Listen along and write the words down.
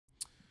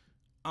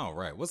All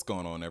right, what's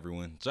going on,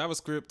 everyone?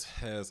 JavaScript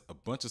has a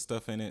bunch of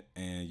stuff in it,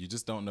 and you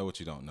just don't know what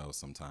you don't know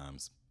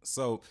sometimes.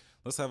 So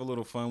let's have a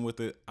little fun with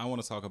it. I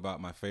want to talk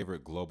about my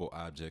favorite global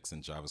objects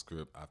in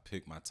JavaScript. I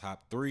picked my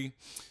top three.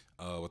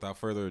 Without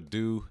further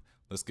ado,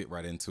 let's get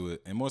right into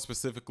it. And more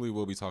specifically,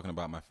 we'll be talking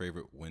about my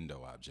favorite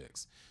window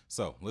objects.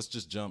 So let's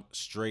just jump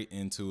straight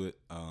into it.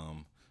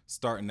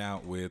 Starting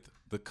out with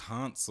the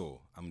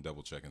console. I'm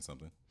double checking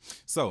something.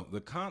 So the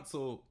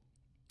console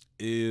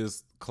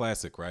is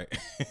classic, right?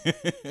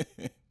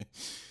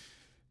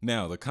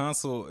 Now the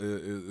console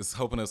is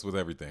helping us with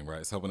everything, right?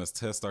 It's helping us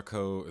test our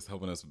code. It's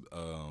helping us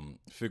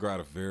figure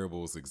out if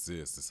variables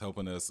exist. It's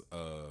helping us,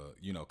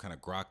 kind of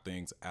grok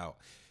things out.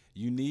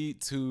 You need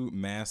to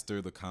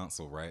master the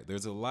console, right?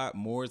 There's a lot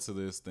more to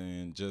this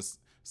than just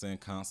saying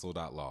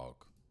console.log.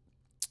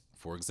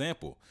 For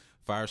example,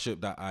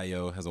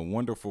 Fireship.io has a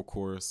wonderful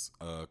course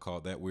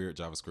called That Weird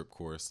JavaScript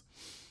Course.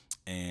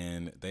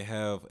 And they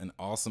have an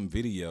awesome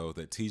video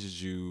that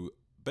teaches you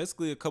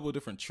basically a couple of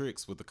different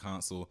tricks with the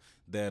console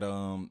that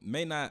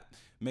may not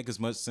make as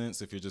much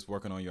sense if you're just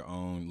working on your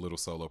own little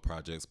solo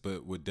projects,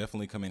 but would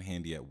definitely come in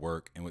handy at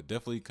work and would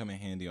definitely come in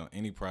handy on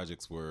any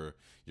projects where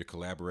you're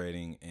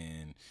collaborating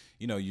and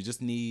you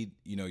just need,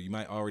 you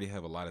might already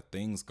have a lot of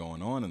things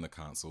going on in the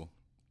console,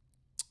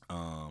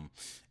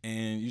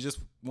 and you just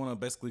want to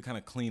basically kind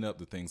of clean up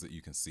the things that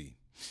you can see.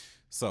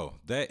 So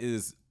that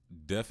is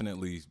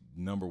definitely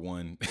number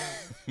one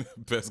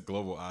best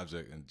global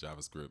object in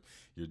JavaScript.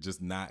 You're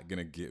just not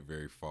gonna get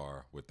very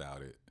far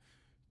without it.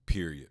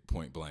 Period.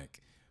 Point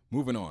blank.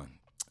 Moving on.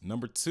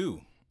 Number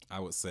two, I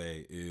would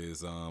say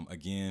is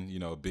again,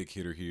 a big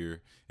hitter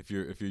here. If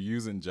you're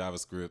using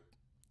JavaScript,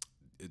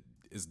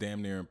 it's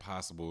damn near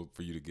impossible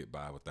for you to get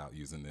by without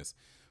using this,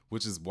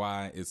 which is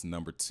why it's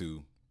number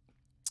two,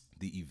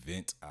 the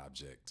event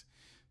object.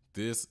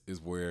 This is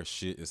where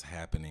shit is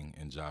happening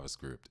in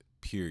JavaScript.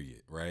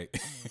 Period. Right?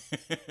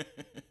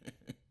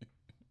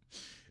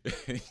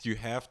 You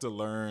have to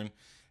learn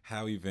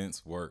how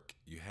events work.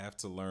 You have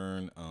to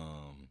learn,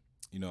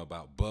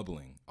 about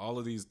bubbling, all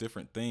of these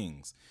different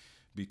things,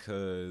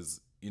 because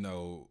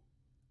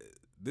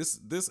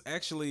this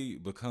actually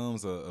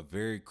becomes a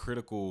very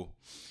critical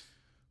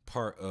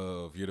part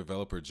of your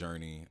developer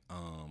journey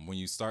when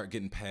you start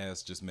getting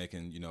past just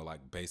making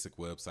like basic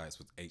websites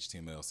with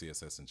HTML,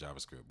 CSS, and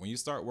JavaScript. When you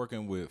start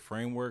working with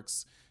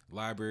frameworks,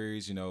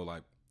 libraries,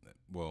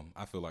 well,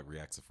 I feel like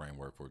React's a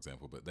framework, for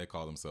example, but they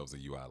call themselves a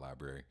UI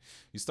library.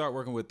 You start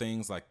working with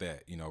things like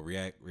that,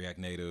 React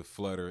Native,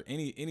 Flutter,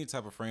 any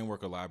type of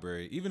framework or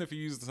library. Even if you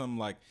use something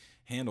like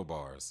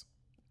Handlebars,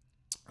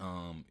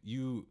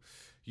 you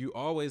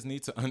always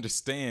need to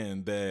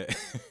understand that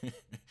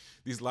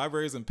these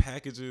libraries and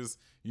packages,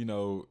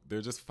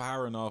 they're just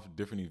firing off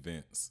different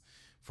events.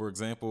 For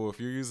example, if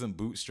you're using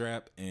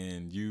Bootstrap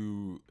and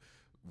you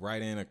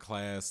write in a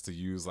class to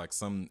use like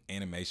some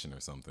animation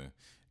or something,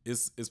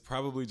 it's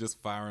probably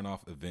just firing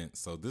off events.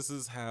 So this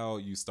is how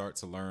you start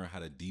to learn how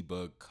to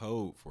debug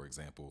code, for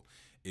example,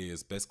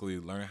 is basically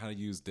learn how to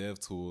use dev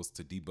tools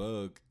to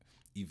debug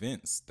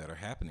events that are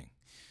happening.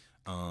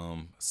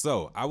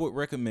 So I would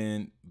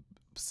recommend,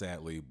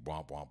 sadly,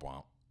 womp womp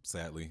womp.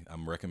 Sadly,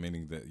 I'm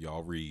recommending that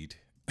y'all read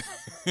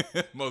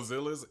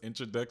Mozilla's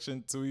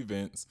Introduction to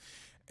Events.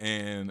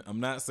 And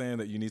I'm not saying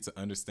that you need to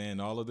understand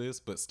all of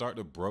this, but start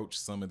to broach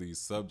some of these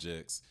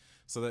subjects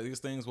so that these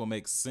things will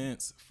make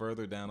sense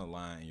further down the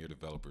line in your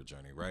developer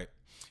journey, right?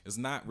 It's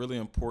not really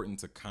important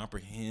to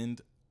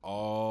comprehend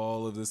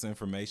all of this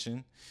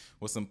information.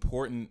 What's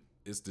important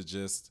is to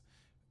just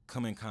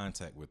come in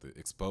contact with it,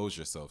 expose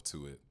yourself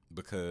to it,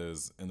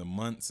 because in the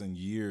months and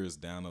years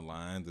down the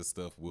line, this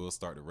stuff will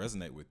start to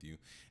resonate with you,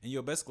 and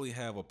you'll basically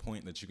have a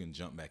point that you can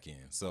jump back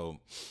in. So,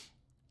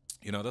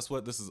 that's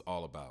what this is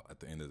all about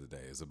at the end of the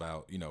day. It's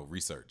about,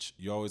 research.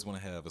 You always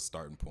want to have a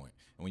starting point.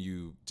 And when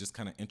you just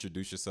kind of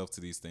introduce yourself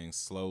to these things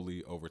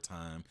slowly over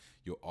time,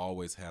 you'll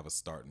always have a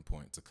starting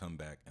point to come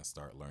back and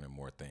start learning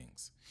more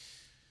things.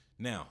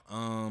 Now,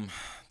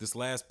 this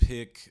last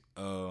pick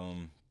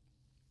was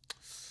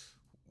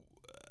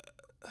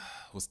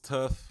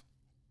tough.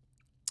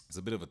 It's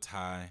a bit of a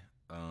tie.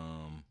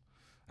 I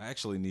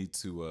actually need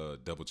to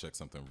double check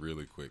something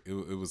really quick.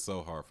 It was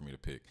so hard for me to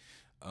pick.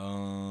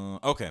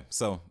 Okay,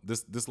 so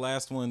this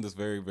last one, this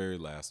very very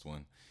last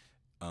one,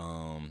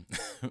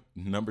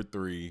 number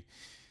three,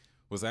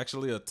 was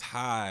actually a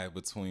tie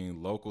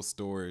between local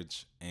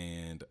storage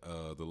and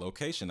the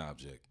location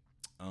object.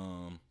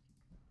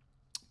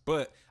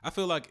 But I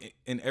feel like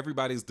in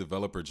everybody's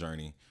developer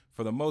journey,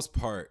 for the most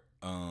part,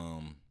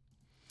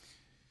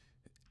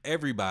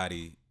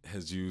 everybody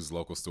has used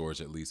local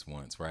storage at least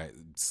once, right?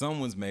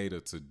 Someone's made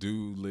a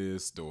to-do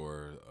list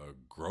or a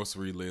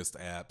grocery list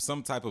app,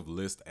 some type of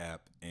list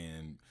app,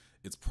 and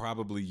it's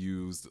probably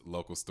used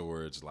local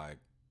storage like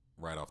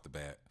right off the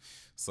bat.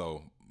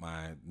 So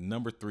my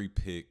number three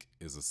pick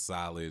is a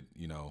solid,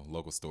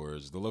 local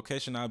storage. The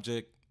location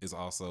object is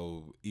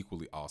also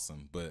equally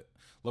awesome, but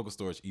local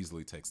storage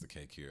easily takes the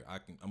cake here.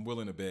 I'm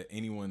willing to bet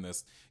anyone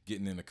that's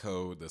getting in the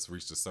code that's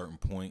reached a certain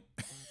point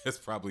has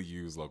probably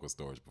used local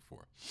storage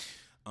before.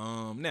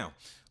 Now,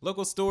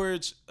 local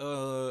storage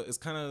is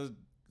kind of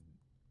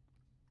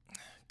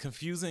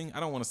confusing.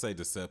 I don't want to say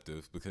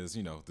deceptive because,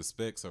 you know, the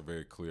specs are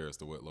very clear as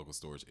to what local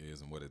storage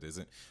is and what it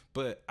isn't.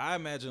 But I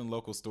imagine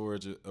local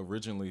storage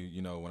originally,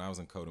 you know, when I was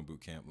in coding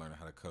boot camp, learning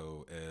how to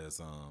code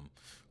as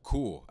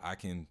cool. I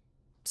can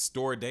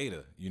store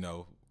data, you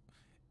know,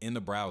 in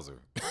the browser.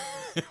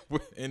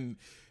 And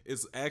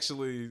it's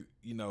actually,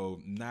 you know,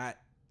 not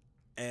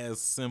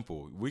as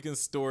simple. We can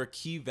store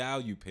key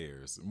value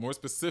pairs. More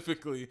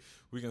specifically,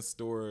 we can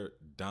store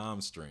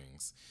DOM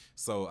strings.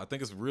 So I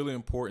think it's really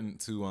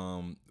important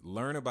to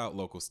learn about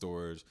local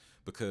storage,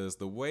 because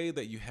the way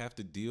that you have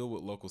to deal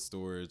with local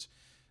storage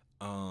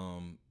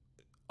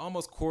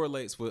almost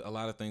correlates with a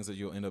lot of things that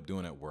you'll end up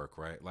doing at work,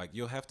 right? Like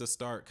you'll have to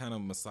start kind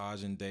of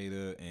massaging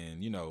data,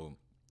 and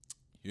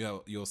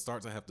you'll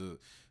start to have to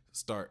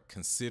start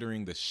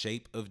considering the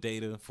shape of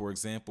data. For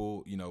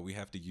example, you know, we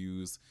have to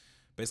use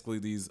basically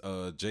these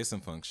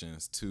JSON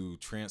functions to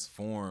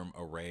transform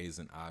arrays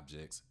and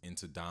objects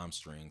into DOM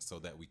strings so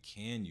that we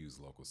can use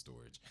local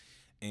storage.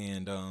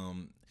 And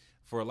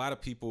for a lot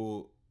of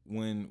people,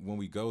 when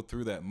we go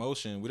through that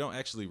motion, we don't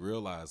actually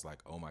realize like,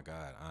 oh my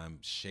God, I'm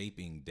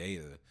shaping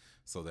data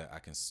so that I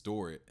can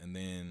store it. And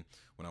then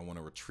when I want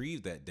to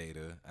retrieve that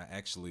data, I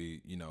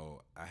actually, you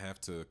know, I have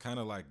to kind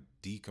of like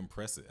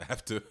decompress it. I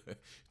have to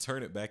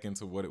turn it back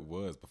into what it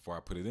was before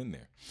I put it in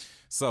there.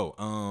 So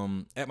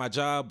at my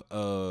job,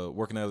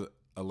 working as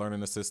a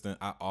learning assistant,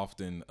 I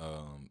often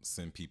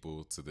send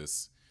people to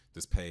this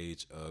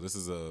page. This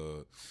is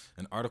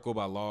an article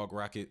by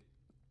LogRocket.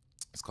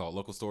 It's called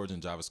Local Storage in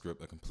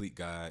JavaScript, a complete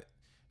guide.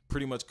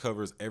 Pretty much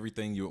covers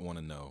everything you would want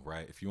to know,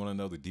 right? If you want to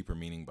know the deeper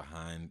meaning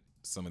behind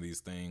some of these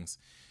things,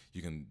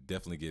 you can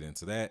definitely get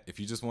into that. If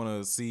you just want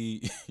to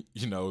see,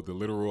 you know, the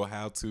literal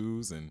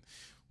how-tos and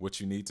what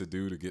you need to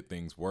do to get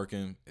things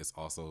working, it's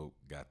also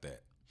got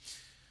that.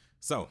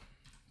 So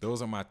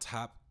those are my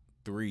top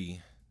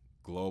 3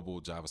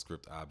 global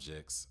JavaScript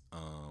objects.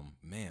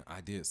 Man,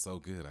 I did so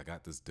good. I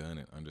got this done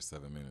in under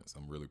 7 minutes.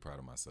 I'm really proud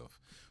of myself.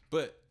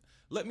 But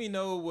let me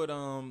know what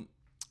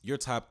your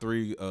top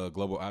 3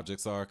 global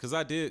objects are, because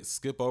I did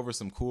skip over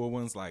some cool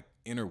ones like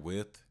inner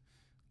width.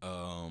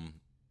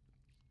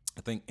 I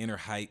think inner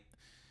height.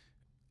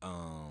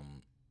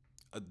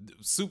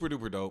 Super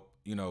duper dope,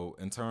 you know,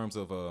 in terms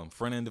of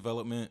front end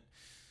development.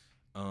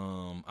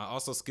 I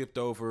also skipped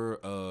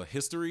over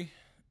history,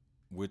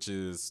 which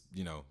is,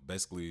 you know,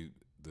 basically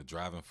the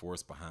driving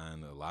force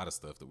behind a lot of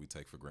stuff that we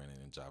take for granted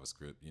in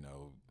JavaScript, you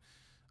know.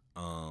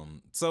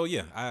 So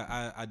yeah,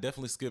 I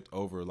definitely skipped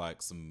over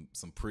like some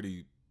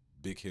pretty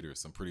big hitters,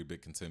 some pretty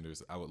big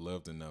contenders. I would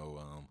love to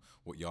know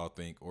what y'all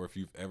think, or if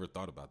you've ever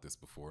thought about this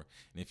before.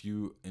 And if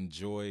you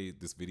enjoy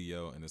this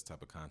video and this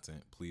type of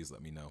content, please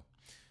let me know.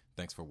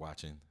 Thanks for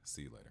watching.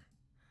 See you later.